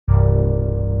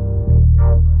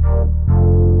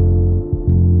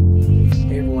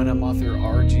author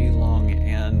R.G. Long,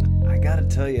 and I gotta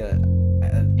tell you,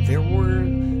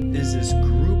 is this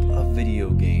group of video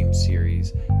game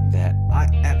series that I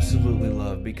absolutely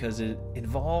love because it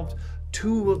involved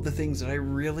two of the things that I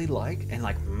really like and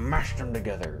like mashed them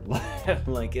together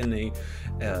like in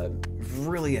a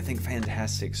really, I think,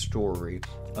 fantastic story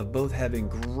of both having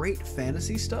great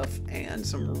fantasy stuff and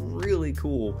some really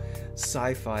cool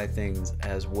sci-fi things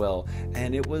as well.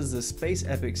 And it was the space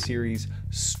epic series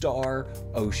Star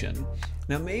Ocean.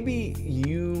 Now maybe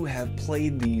you have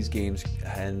played these games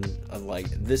and like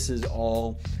this is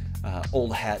all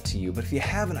old hat to you, but if you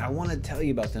haven't, I want to tell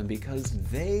you about them because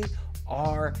they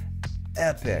are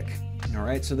epic. All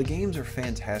right, so the games are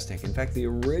fantastic. In fact, the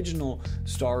original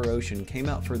Star Ocean came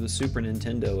out for the Super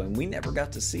Nintendo, and we never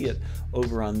got to see it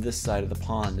over on this side of the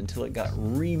pond until it got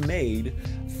remade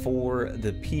for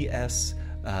the PS,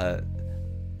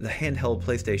 the handheld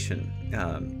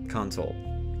PlayStation console.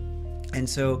 And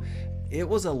so it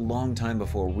was a long time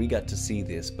before we got to see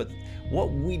this, but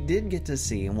what we did get to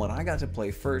see and what I got to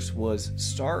play first was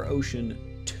Star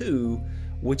Ocean 2,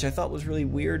 which I thought was really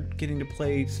weird, getting to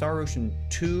play Star Ocean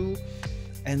 2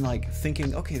 and like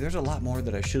thinking, okay, there's a lot more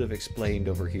that I should have explained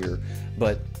over here,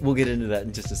 but we'll get into that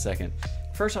in just a second.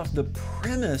 First off, the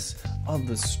premise of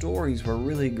the stories were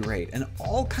really great and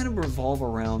all kind of revolve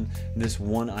around this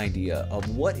one idea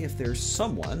of what if there's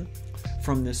someone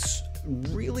from this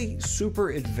really super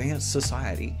advanced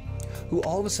society who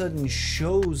all of a sudden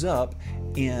shows up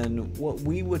in what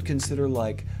we would consider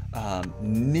like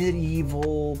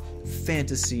medieval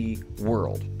fantasy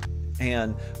world.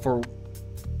 And for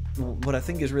what I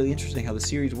think is really interesting how the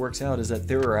series works out is that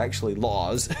there are actually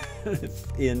laws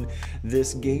in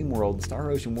this game world,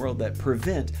 Star Ocean world, that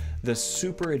prevent the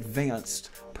super advanced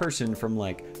person from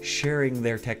like sharing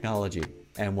their technology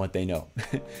and what they know.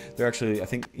 There are actually, I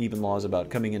think, even laws about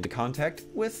coming into contact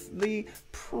with the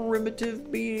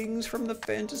primitive beings from the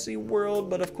fantasy world,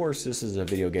 but of course this is a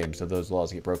video game, so those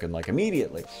laws get broken like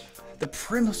immediately. The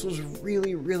premise was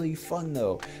really, really fun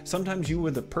though. Sometimes you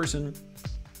were the person,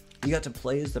 you got to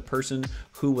play as the person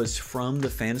who was from the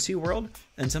fantasy world,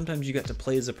 and sometimes you got to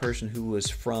play as a person who was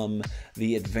from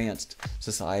the advanced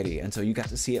society, and so you got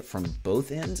to see it from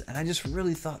both ends, and I just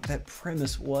really thought that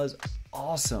premise was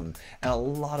awesome and a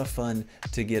lot of fun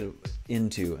to get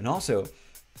into. And also,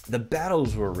 the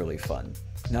battles were really fun.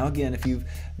 Now again, if you've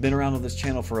been around on this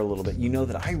channel for a little bit, you know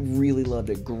that I really loved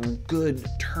a good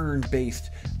turn-based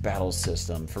battle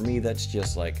system. For me, that's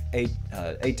just like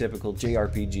atypical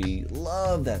JRPG.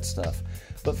 Love that stuff.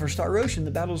 But for Star Ocean,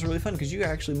 the battles were really fun because you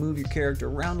actually move your character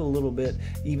around a little bit,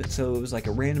 even so it was like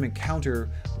a random encounter,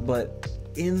 but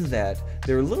in that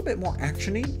they're a little bit more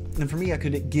actiony, and for me, I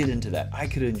could get into that. I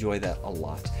could enjoy that a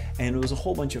lot, and it was a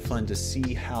whole bunch of fun to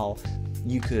see how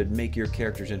you could make your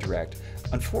characters interact.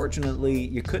 Unfortunately,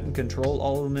 you couldn't control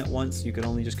all of them at once. You could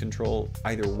only just control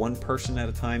either one person at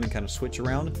a time and kind of switch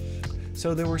around.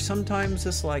 So there were sometimes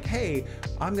just like, hey,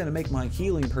 I'm gonna make my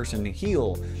healing person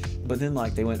heal, but then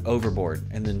like they went overboard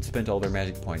and then spent all their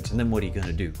magic points, and then what are you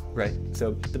gonna do, right?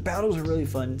 So the battles are really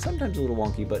fun, sometimes a little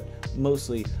wonky, but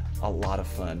mostly a lot of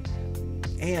fun.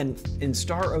 And in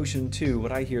Star Ocean 2,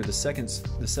 what I hear, the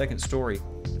second story,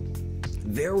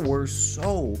 there were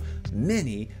so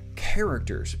many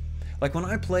characters. Like when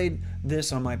I played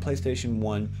this on my PlayStation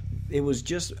 1, it was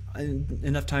just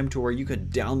enough time to where you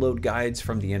could download guides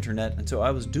from the internet, and so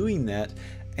I was doing that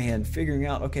and figuring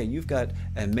out, okay, you've got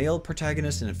a male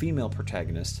protagonist and a female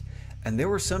protagonist, and there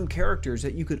were some characters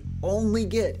that you could only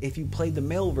get if you played the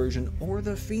male version or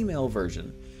the female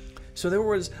version. So there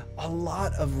was a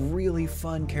lot of really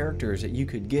fun characters that you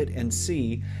could get and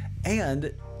see,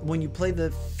 and when you played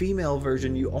the female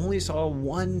version, you only saw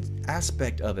one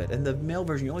aspect of it, and the male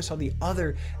version, you only saw the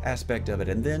other aspect of it,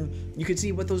 and then you could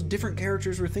see what those different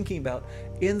characters were thinking about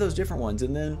in those different ones.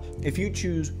 And then if you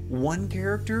choose one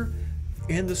character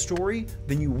in the story,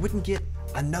 then you wouldn't get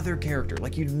another character.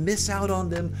 Like, you'd miss out on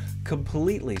them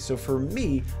completely. So for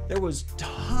me, there was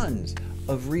tons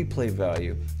of replay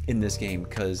value in this game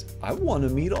because I want to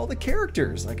meet all the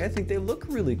characters. Like, I think they look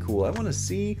really cool. I want to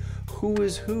see who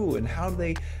is who and how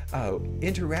they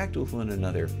interact with one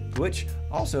another, which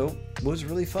also was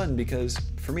really fun because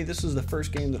for me, this was the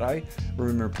first game that I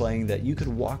remember playing that you could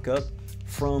walk up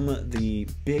from the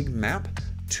big map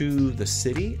to the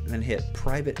city and hit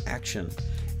private action.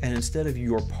 And instead of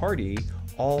your party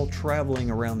all traveling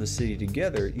around the city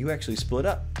together, you actually split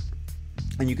up.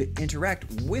 And you could interact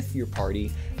with your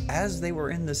party as they were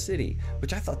in the city,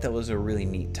 which I thought that was a really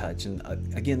neat touch. And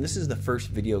again, this is the first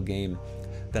video game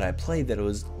that I played that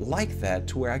was like that,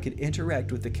 to where I could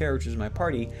interact with the characters in my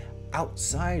party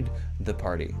outside the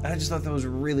party. And I just thought that was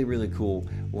really, really cool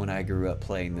when I grew up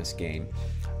playing this game.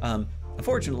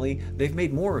 Unfortunately, they've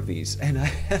made more of these, and I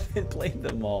haven't played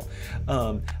them all.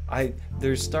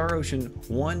 There's Star Ocean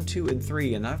 1, 2, and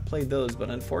 3, and I've played those, but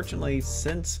unfortunately,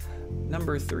 since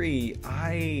number 3,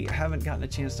 I haven't gotten a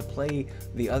chance to play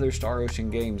the other Star Ocean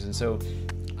games, and so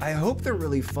I hope they're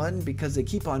really fun because they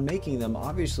keep on making them.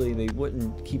 Obviously, they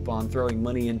wouldn't keep on throwing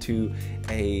money into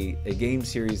a game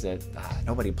series that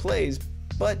nobody plays,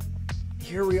 but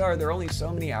here we are. There are only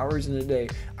so many hours in a day.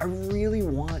 I really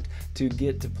want to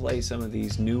get to play some of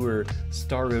these newer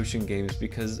Star Ocean games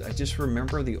because I just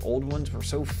remember the old ones were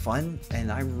so fun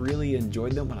and I really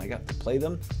enjoyed them when I got to play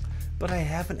them, but I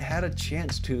haven't had a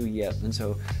chance to yet. And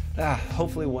so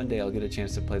hopefully one day I'll get a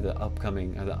chance to play the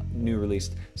upcoming, the new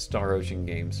released Star Ocean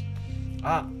games.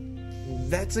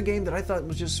 That's a game that I thought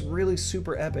was just really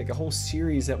super epic, a whole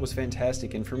series that was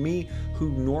fantastic. And for me, who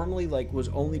normally was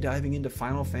only diving into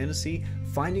Final Fantasy,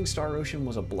 finding Star Ocean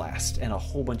was a blast and a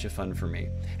whole bunch of fun for me.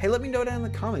 Hey, let me know down in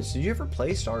the comments, did you ever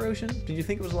play Star Ocean? Did you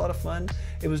think it was a lot of fun?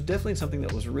 It was definitely something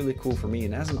that was really cool for me,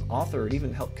 and as an author, it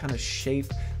even helped kind of shape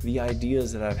the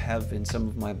ideas that I have in some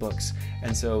of my books.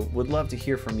 And so would love to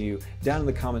hear from you down in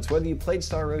the comments, whether you played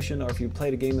Star Ocean or if you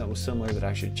played a game that was similar that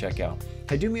I should check out.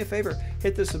 Hey, do me a favor,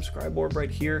 hit the subscribe board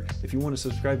right here if you want to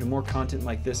subscribe to more content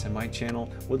like this in my channel.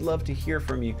 Would love to hear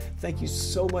from you. Thank you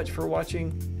so much for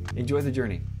watching. Enjoy the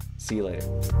journey. See you later.